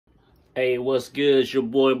Hey, what's good? It's your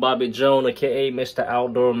boy Bobby Jones, aka Mr.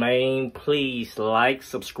 Outdoor Man. Please like,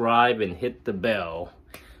 subscribe, and hit the bell.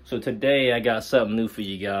 So today I got something new for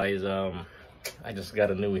you guys. I just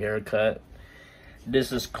got a new haircut.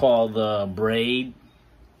 This is called the braid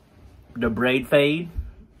fade.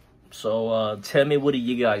 So tell me, what do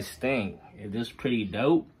you guys think? Is this pretty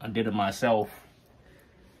dope? I did it myself.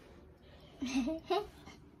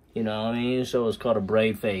 You know what I mean? So it's called a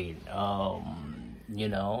braid fade. You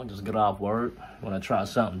know, just get off work, want to try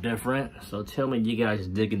something different. So tell me, you guys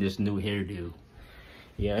digging this new hairdo?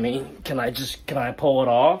 You know what I mean? Can I pull it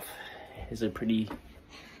off? Is it pretty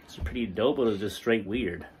dope, or is it just straight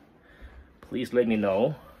weird? Please let me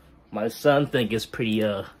know. My son think it's pretty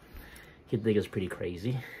he think it's pretty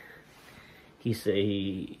crazy. He say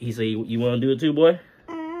you want to do it too, boy?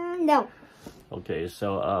 No. Okay,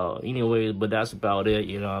 so anyways, but that's about it.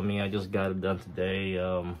 You know what I mean? I just got it done today.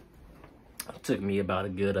 It took me about a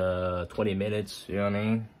good 20 minutes, you know what I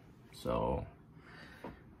mean? So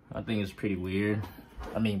I think it's pretty weird.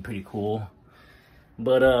 I mean, pretty cool.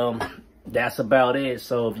 But that's about it.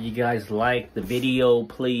 So if you guys like the video,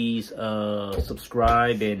 please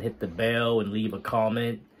subscribe and hit the bell and leave a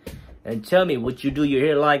comment. And tell me, would you do your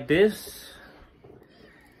hair like this?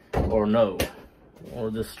 Or no? Or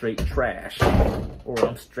just straight trash? Or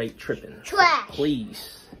I'm straight tripping? Trash.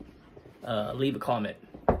 Please leave a comment.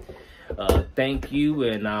 Thank you,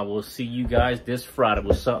 and I will see you guys this Friday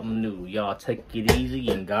with something new. Y'all take it easy,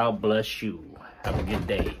 and God bless you. Have a good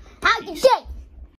day. Have a good day.